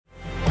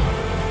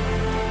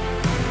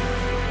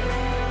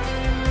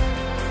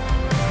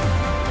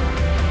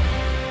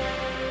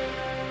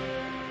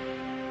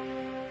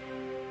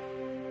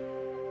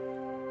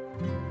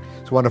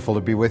It's wonderful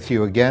to be with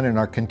you again in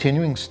our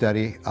continuing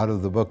study out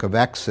of the book of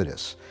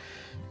Exodus.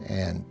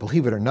 And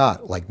believe it or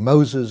not, like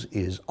Moses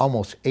is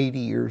almost 80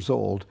 years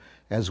old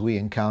as we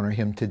encounter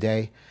him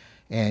today.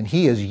 And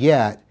he is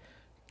yet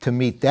to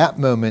meet that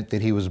moment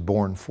that he was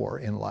born for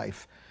in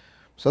life.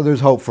 So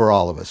there's hope for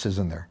all of us,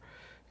 isn't there?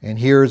 And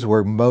here's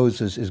where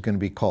Moses is going to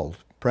be called.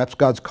 Perhaps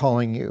God's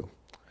calling you.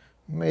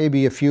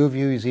 Maybe a few of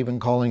you, he's even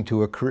calling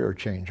to a career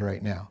change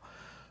right now.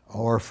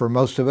 Or for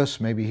most of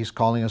us, maybe he's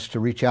calling us to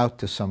reach out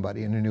to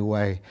somebody in a new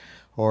way,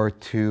 or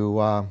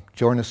to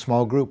join a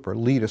small group, or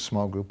lead a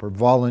small group, or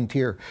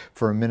volunteer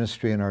for a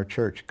ministry in our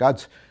church.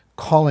 God's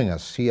calling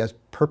us. He has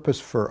purpose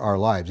for our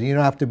lives. And you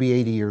don't have to be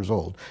 80 years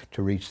old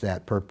to reach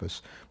that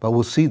purpose. But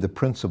we'll see the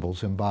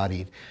principles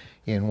embodied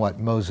in what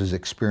Moses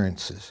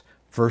experiences.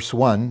 Verse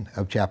 1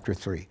 of chapter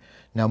 3.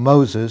 Now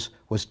Moses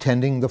was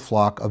tending the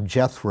flock of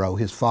Jethro,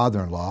 his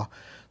father-in-law,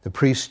 the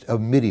priest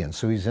of Midian.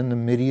 So he's in the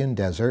Midian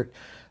desert,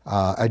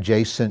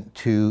 adjacent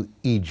to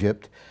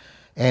Egypt.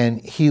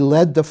 And he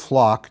led the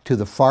flock to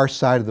the far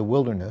side of the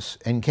wilderness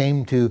and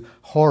came to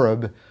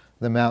Horeb,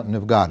 the mountain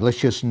of God. Let's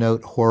just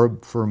note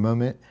Horeb for a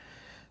moment.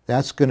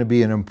 That's going to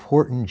be an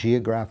important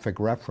geographic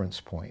reference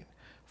point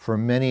for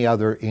many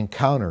other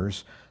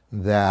encounters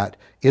that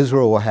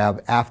Israel will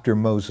have after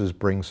Moses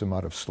brings them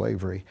out of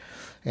slavery.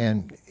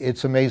 And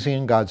it's amazing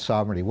in God's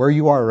sovereignty. Where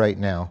you are right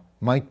now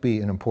might be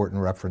an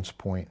important reference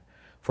point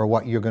for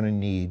what you're going to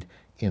need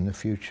in the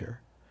future.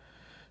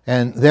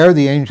 And there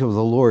the angel of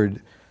the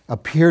Lord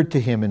appeared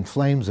to him in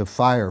flames of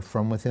fire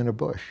from within a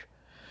bush.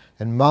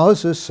 And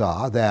Moses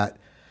saw that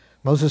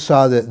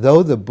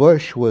though the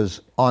bush was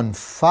on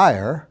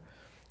fire,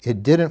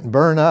 it didn't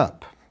burn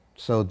up.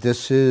 So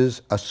this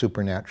is a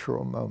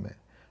supernatural moment.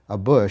 A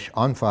bush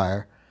on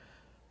fire,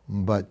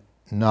 but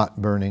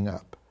not burning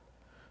up.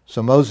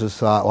 So Moses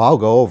thought, well, I'll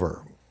go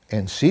over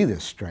and see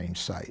this strange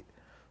sight,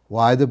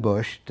 why the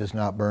bush does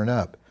not burn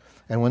up.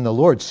 And when the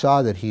Lord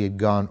saw that he had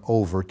gone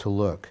over to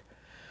look,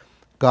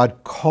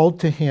 God called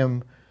to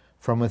him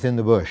from within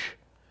the bush,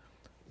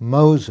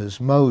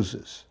 Moses,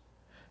 Moses.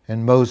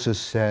 And Moses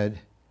said,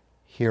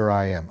 here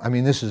I am. I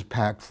mean, this is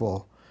packed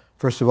full.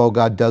 First of all,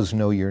 God does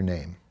know your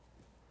name.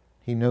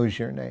 He knows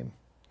your name.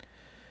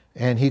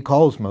 And he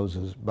calls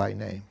Moses by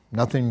name.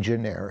 Nothing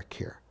generic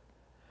here.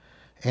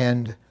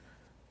 And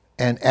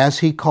as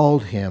he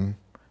called him,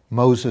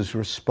 Moses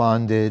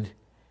responded,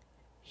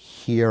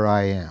 here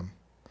I am.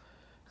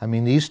 I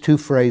mean, these two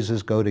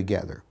phrases go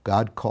together.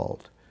 God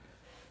called.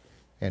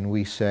 And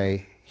we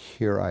say,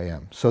 here I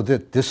am. So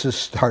that this is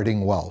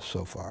starting well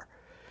so far.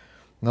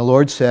 And the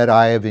Lord said,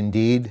 I have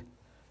indeed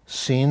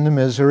seen the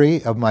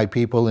misery of my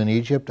people in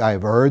Egypt. I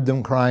have heard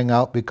them crying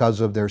out because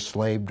of their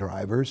slave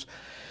drivers,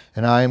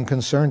 and I am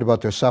concerned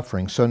about their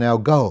suffering. So now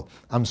go.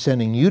 I'm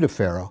sending you to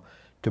Pharaoh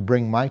to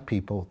bring my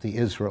people, the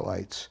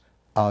Israelites,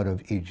 out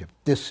of Egypt.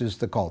 This is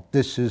the call.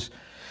 This is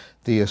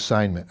the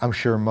assignment. I'm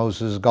sure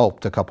Moses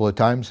gulped a couple of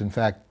times. In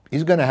fact,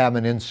 he's going to have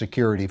an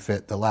insecurity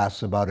fit that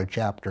lasts about a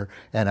chapter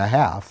and a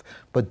half,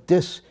 but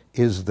this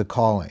is the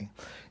calling.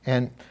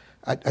 And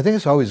I think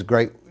it's always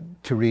great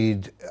to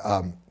read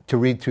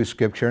through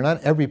Scripture, and on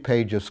every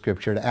page of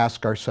Scripture to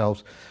ask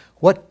ourselves,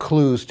 what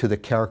clues to the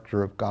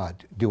character of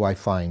God do I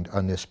find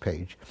on this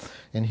page?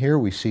 And here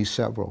we see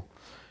several.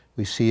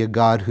 We see a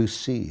God who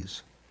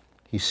sees.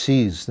 He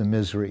sees the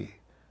misery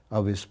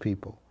of his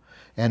people.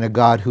 And a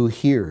God who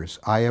hears.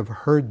 I have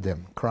heard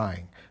them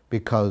crying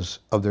because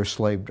of their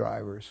slave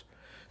drivers.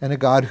 And a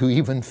God who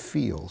even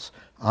feels,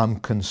 I'm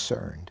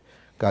concerned.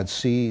 God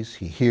sees,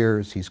 he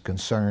hears, he's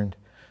concerned.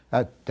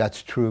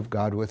 That's true of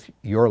God with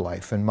your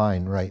life and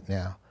mine right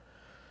now.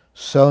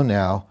 So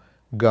now,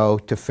 go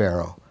to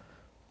Pharaoh.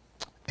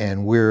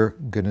 And we're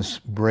going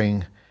to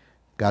bring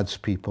God's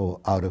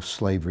people out of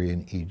slavery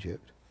in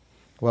Egypt.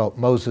 Well,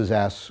 Moses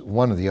asks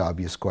one of the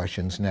obvious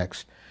questions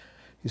next.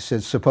 He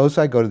said, suppose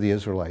I go to the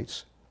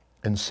Israelites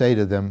and say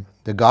to them,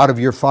 the God of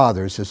your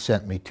fathers has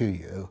sent me to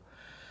you.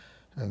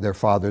 And their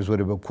fathers would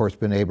have, of course,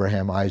 been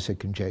Abraham,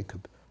 Isaac, and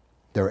Jacob,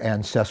 their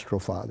ancestral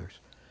fathers.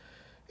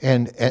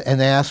 And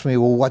they asked me,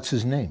 well, what's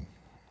his name?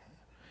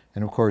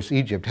 And of course,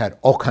 Egypt had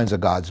all kinds of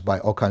gods by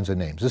all kinds of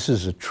names. This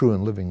is a true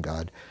and living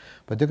God.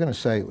 But they're going to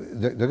say,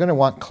 they're going to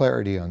want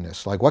clarity on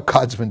this. Like, what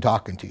God's been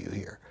talking to you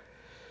here?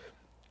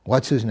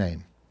 What's his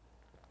name?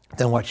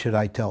 Then what should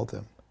I tell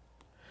them?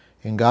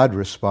 And God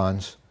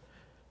responds,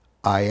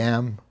 I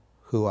am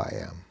who I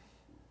am.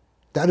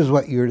 That is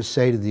what you're to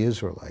say to the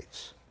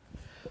Israelites.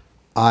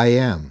 I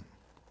am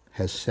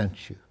has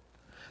sent you.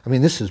 I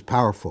mean, this is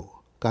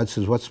powerful. God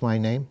says, what's my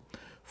name?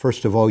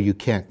 First of all, you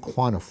can't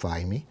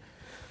quantify me.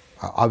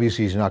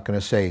 Obviously, he's not going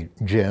to say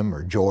Jim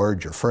or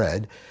George or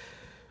Fred,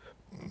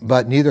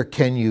 but neither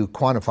can you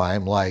quantify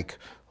him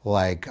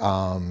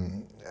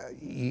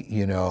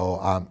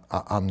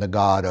I'm the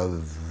God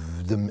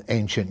of the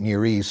ancient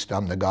Near East.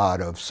 I'm the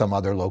God of some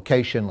other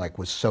location, like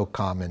was so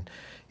common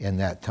in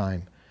that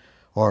time.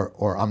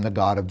 Or I'm the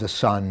God of the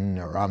sun,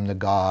 or I'm the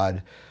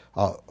God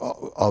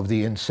of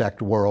the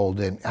insect world.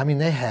 And I mean,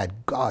 they had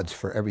gods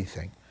for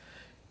everything.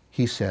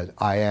 He said,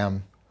 I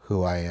am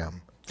who I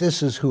am.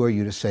 This is who are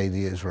you to say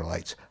the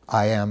Israelites.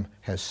 I am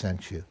has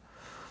sent you.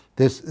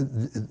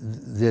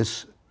 This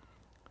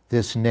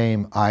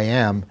name I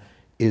am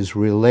is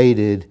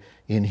related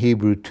in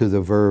Hebrew to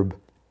the verb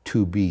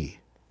to be.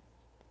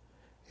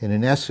 And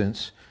in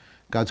essence,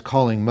 God's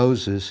calling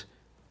Moses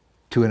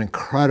to an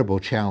incredible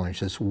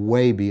challenge that's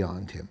way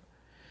beyond him.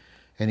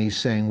 And he's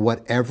saying,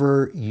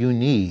 whatever you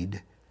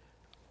need,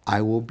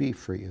 I will be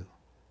for you.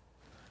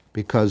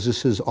 Because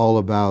this is all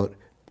about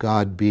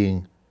God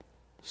being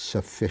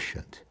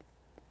sufficient.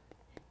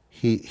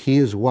 He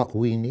is what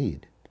we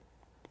need.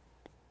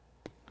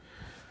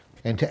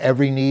 And to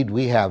every need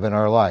we have in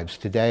our lives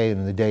today and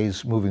in the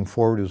days moving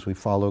forward as we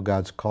follow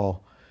God's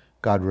call,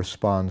 God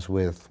responds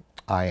with,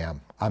 I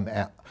am.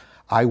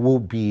 I will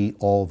be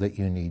all that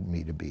you need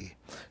me to be.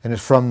 And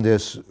it's from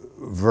this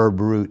verb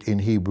root in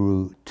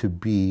Hebrew, to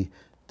be,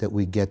 that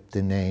we get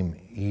the name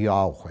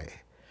Yahweh,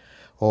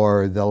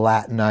 or the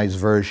Latinized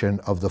version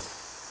of the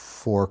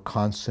 4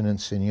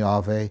 consonants in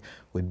Yahweh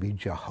would be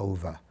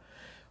Jehovah.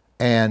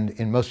 And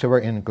in most of our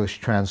English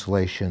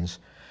translations,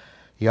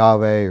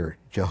 Yahweh or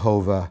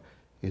Jehovah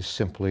is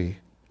simply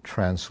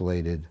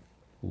translated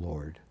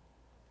Lord.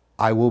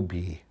 I will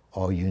be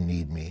all you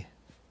need me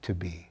to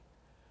be.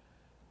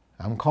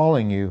 I'm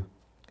calling you.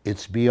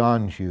 It's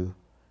beyond you.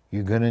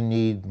 You're going to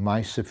need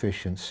my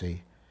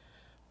sufficiency,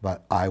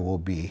 but I will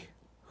be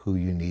who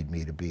you need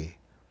me to be.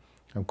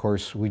 Of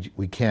course,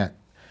 we can't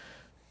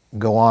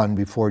go on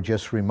before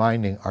just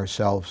reminding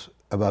ourselves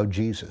about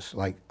Jesus.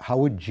 Like, how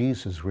would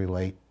Jesus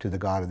relate to the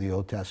God of the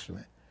Old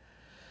Testament?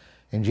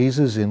 And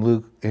Jesus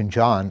in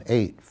John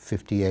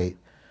 8:58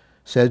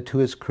 said to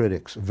his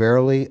critics,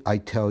 verily I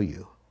tell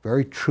you,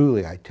 very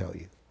truly I tell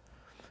you,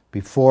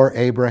 before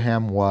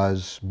Abraham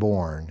was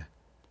born,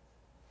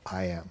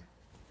 I am.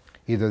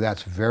 Either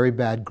that's very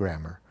bad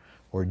grammar,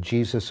 or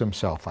Jesus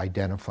himself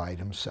identified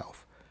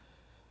himself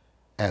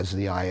as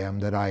the I am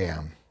that I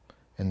am,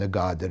 and the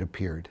God that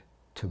appeared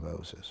to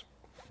Moses.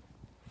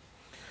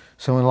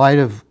 So in light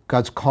of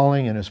God's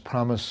calling and his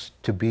promise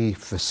to be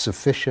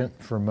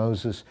sufficient for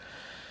Moses,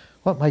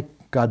 what might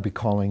God be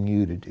calling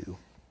you to do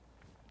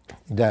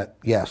that,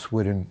 yes,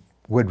 would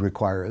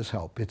require his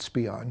help? It's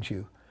beyond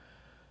you.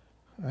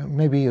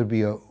 Maybe it would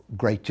be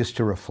great just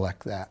to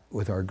reflect that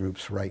with our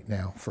groups right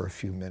now for a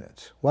few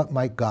minutes. What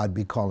might God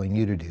be calling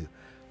you to do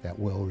that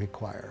will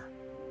require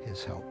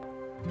his help?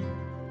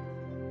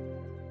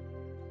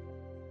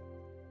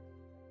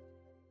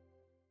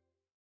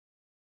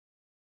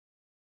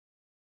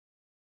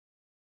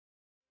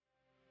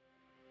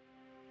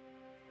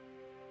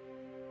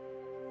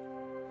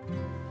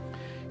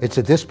 It's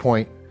at this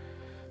point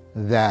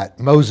that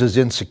Moses'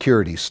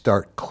 insecurities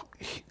start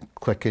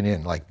clicking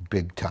in like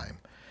big time.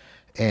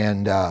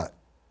 And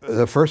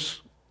the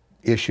first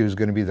issue is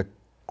going to be the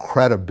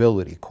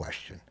credibility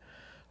question.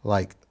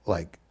 Like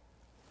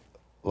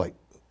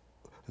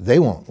they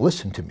won't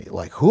listen to me.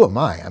 Like, who am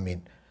I? I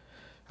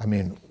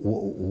mean,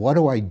 what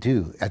do I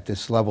do at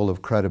this level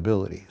of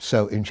credibility?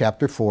 So in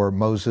chapter 4,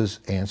 Moses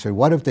answered,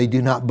 what if they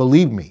do not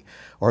believe me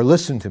or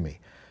listen to me?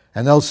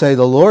 And they'll say,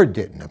 the Lord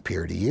didn't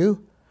appear to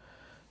you.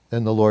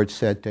 Then the Lord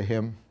said to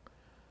him,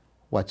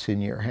 what's in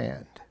your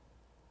hand?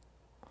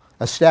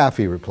 A staff,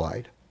 he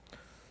replied.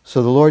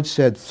 So the Lord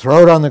said,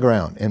 throw it on the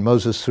ground. And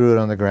Moses threw it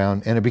on the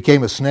ground, and it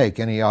became a snake,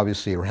 and he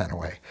obviously ran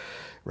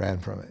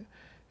from it.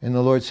 And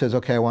the Lord says,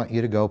 okay, I want you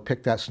to go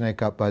pick that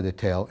snake up by the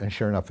tail, and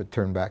sure enough, it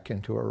turned back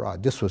into a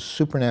rod. This was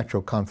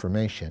supernatural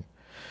confirmation.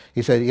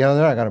 He said, they're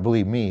not going to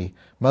believe me.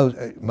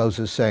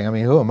 Moses saying,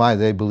 who am I?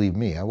 They believe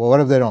me. Well,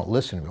 what if they don't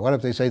listen to me? What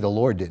if they say the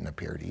Lord didn't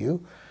appear to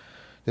you?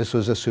 This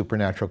was a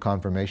supernatural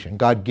confirmation.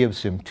 God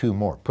gives him 2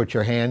 more. Put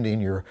your hand in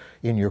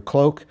your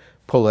cloak,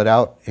 pull it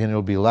out, and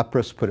it'll be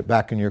leprous. Put it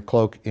back in your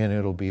cloak, and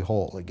it'll be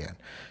whole again.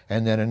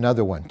 And then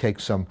another one. Take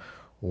some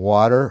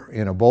water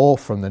in a bowl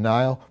from the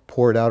Nile,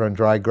 pour it out on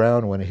dry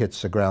ground. When it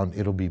hits the ground,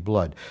 it'll be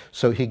blood.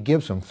 So he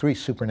gives them 3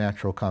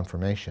 supernatural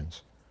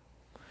confirmations.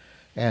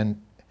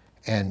 And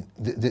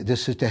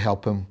this is to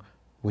help him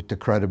with the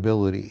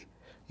credibility.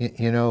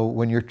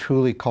 When you're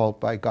truly called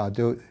by God,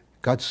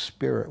 God's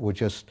Spirit will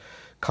just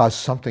cause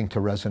something to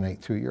resonate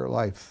through your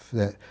life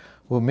that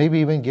will maybe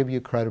even give you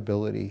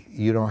credibility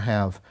you don't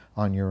have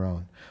on your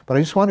own. But I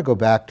just want to go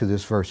back to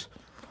this verse.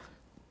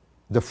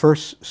 The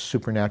first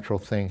supernatural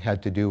thing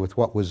had to do with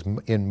what was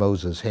in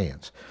Moses'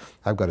 hands.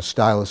 I've got a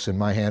stylus in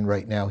my hand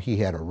right now. He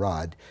had a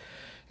rod.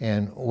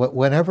 And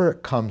whenever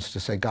it comes to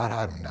say, God,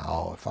 I don't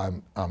know if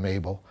I'm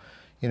able,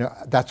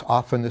 that's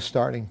often the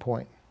starting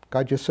point.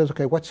 God just says,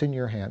 okay, what's in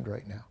your hand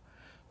right now?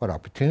 What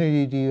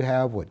opportunity do you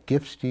have? What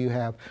gifts do you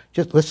have?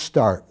 Just let's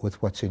start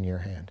with what's in your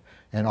hand.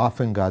 And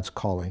often God's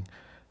calling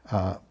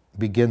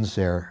begins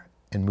there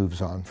and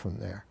moves on from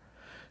there.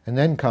 And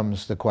then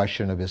comes the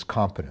question of his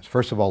competence.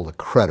 First of all, the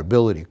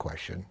credibility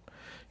question.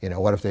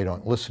 What if they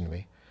don't listen to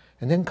me?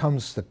 And then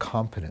comes the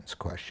competence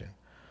question.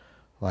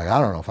 Like,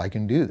 I don't know if I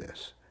can do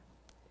this.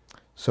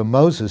 So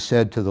Moses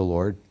said to the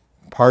Lord,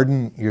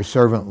 pardon your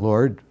servant,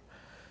 Lord,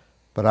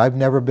 but I've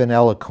never been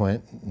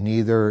eloquent,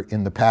 neither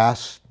in the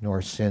past nor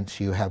since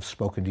you have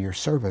spoken to your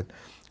servant.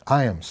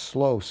 I am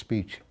slow of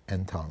speech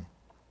and tongue.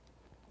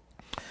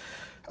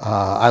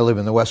 I live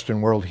in the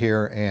Western world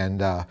here,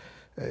 and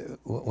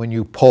when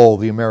you poll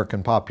the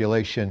American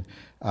population,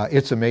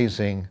 it's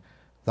amazing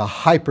the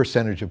high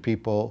percentage of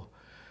people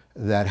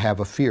that have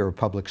a fear of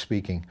public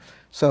speaking.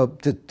 So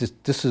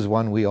this is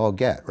one we all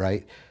get,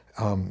 right?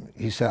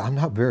 He said, I'm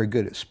not very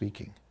good at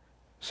speaking.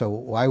 So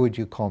why would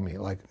you call me?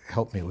 Like,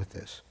 help me with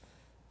this.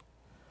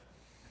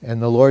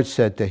 And the Lord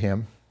said to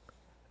him,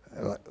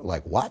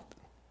 like, what?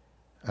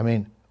 I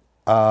mean,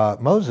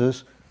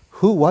 Moses,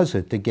 who was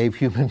it that gave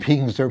human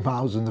beings their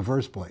mouths in the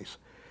first place?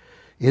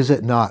 Is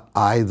it not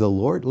I, the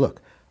Lord?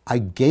 Look, I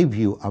gave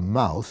you a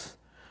mouth,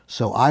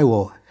 so I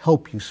will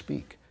help you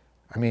speak.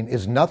 I mean,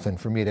 it's nothing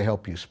for me to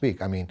help you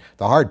speak. I mean,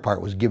 the hard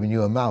part was giving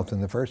you a mouth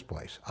in the first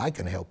place. I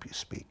can help you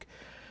speak,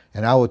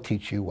 and I will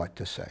teach you what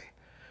to say.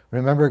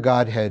 Remember,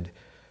 God had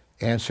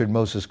answered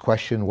Moses'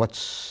 question,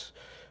 what's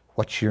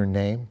your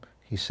name?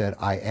 He said,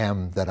 I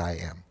am that I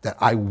am, that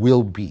I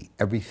will be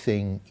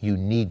everything you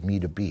need me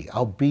to be.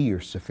 I'll be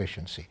your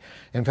sufficiency.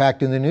 In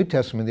fact, in the New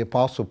Testament, the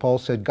Apostle Paul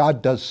said,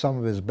 God does some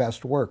of his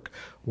best work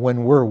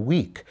when we're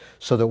weak,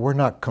 so that we're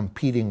not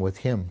competing with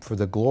him for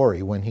the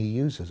glory when he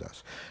uses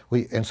us.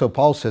 And so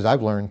Paul says,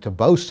 I've learned to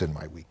boast in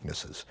my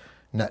weaknesses,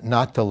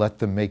 not to let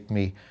them make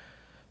me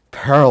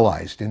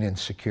paralyzed in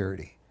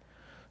insecurity.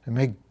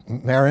 And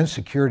our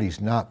insecurities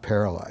not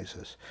paralyze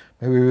us.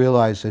 May we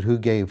realize that who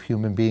gave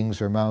human beings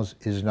their mouths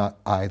is not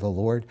I, the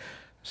Lord.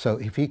 So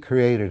if he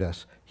created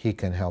us, he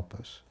can help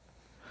us.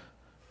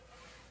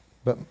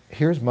 But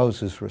here's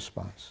Moses'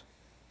 response.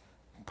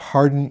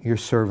 Pardon your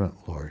servant,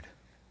 Lord.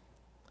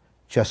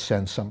 Just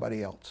send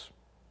somebody else.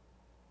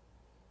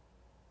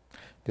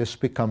 This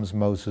becomes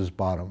Moses'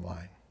 bottom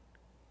line.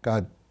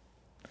 God,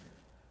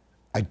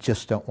 I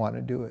just don't want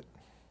to do it.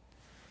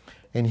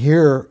 And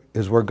here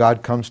is where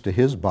God comes to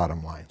his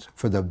bottom lines.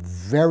 For the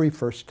very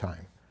first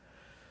time,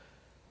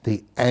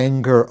 the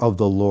anger of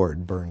the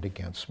Lord burned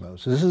against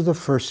Moses. This is the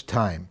first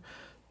time.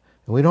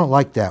 And we don't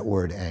like that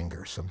word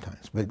anger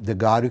sometimes, but the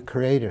God who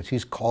created us,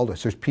 he's called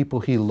us. There's people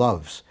he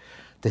loves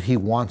that he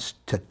wants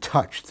to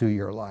touch through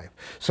your life.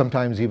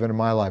 Sometimes even in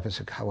my life, it's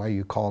like, why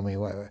you call me?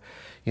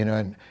 You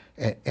know,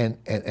 and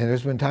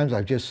there's been times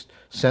I've just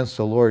sensed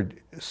the Lord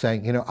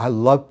saying, you know, I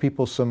love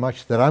people so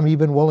much that I'm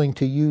even willing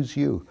to use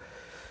you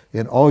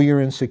in all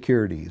your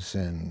insecurities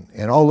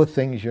and all the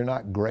things you're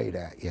not great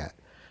at yet.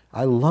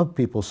 I love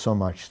people so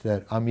much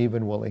that I'm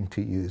even willing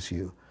to use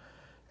you.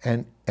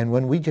 And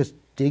when we just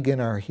dig in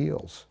our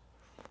heels,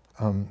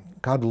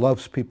 God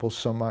loves people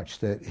so much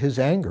that his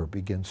anger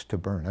begins to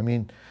burn.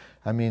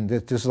 I mean,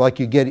 this is like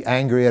you get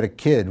angry at a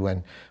kid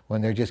when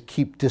they just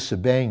keep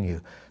disobeying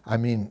you. I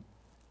mean,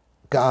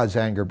 God's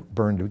anger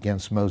burned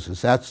against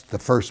Moses. That's the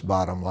first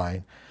bottom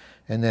line.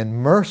 And then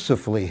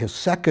mercifully, his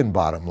second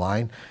bottom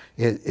line,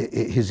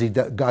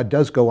 God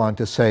does go on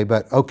to say,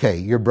 but okay,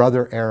 your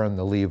brother Aaron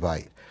the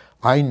Levite,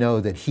 I know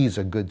that he's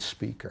a good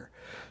speaker.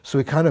 So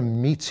he kind of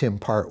meets him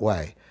part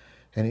way.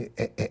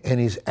 And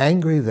he's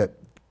angry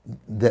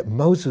that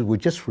Moses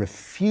would just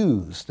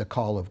refuse the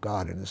call of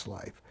God in his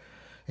life.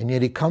 And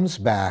yet he comes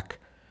back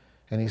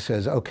and he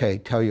says, okay,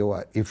 tell you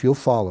what, if you'll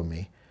follow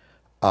me,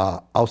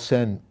 I'll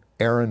send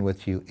Aaron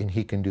with you and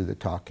he can do the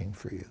talking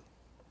for you.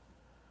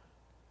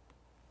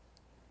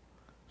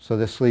 So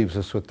this leaves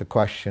us with the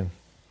question,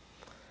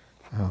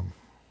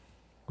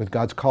 with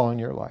God's call in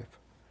your life,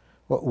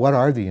 what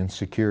are the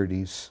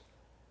insecurities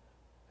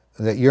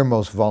that you're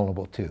most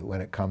vulnerable to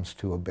when it comes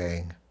to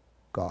obeying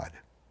God?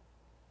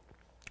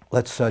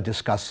 Let's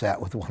discuss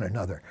that with one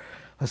another.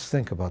 Let's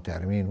think about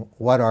that. I mean,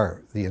 what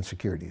are the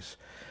insecurities?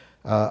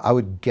 I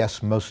would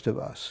guess most of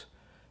us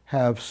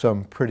have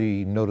some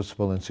pretty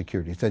noticeable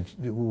insecurities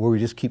where we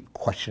just keep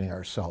questioning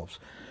ourselves.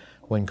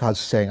 When God's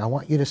saying, I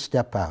want you to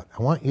step out.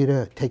 I want you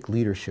to take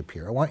leadership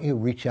here. I want you to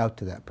reach out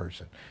to that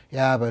person.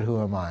 Yeah, but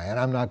who am I? And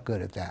I'm not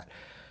good at that.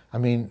 I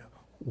mean,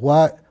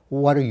 what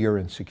are your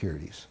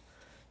insecurities?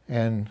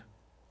 And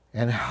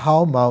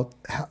how might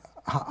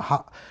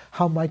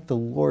the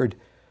Lord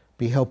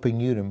be helping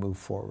you to move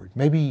forward?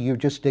 Maybe you're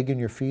just digging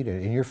your feet in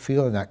and you're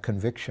feeling that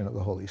conviction of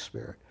the Holy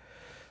Spirit.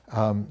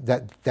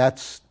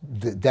 That's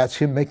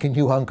him making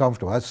you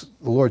uncomfortable. That's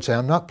the Lord saying,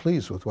 I'm not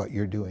pleased with what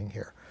you're doing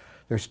here.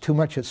 There's too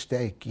much at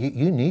stake.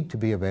 You need to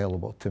be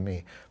available to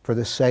me for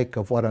the sake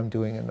of what I'm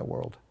doing in the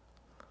world.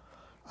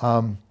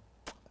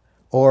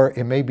 Or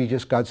it may be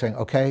just God saying,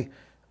 okay,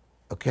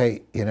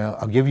 you know,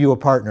 I'll give you a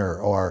partner,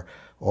 or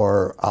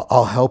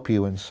I'll help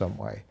you in some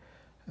way.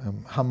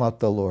 How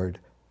might the Lord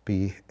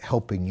be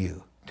helping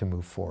you to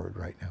move forward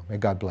right now? May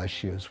God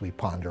bless you as we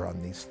ponder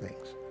on these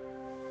things.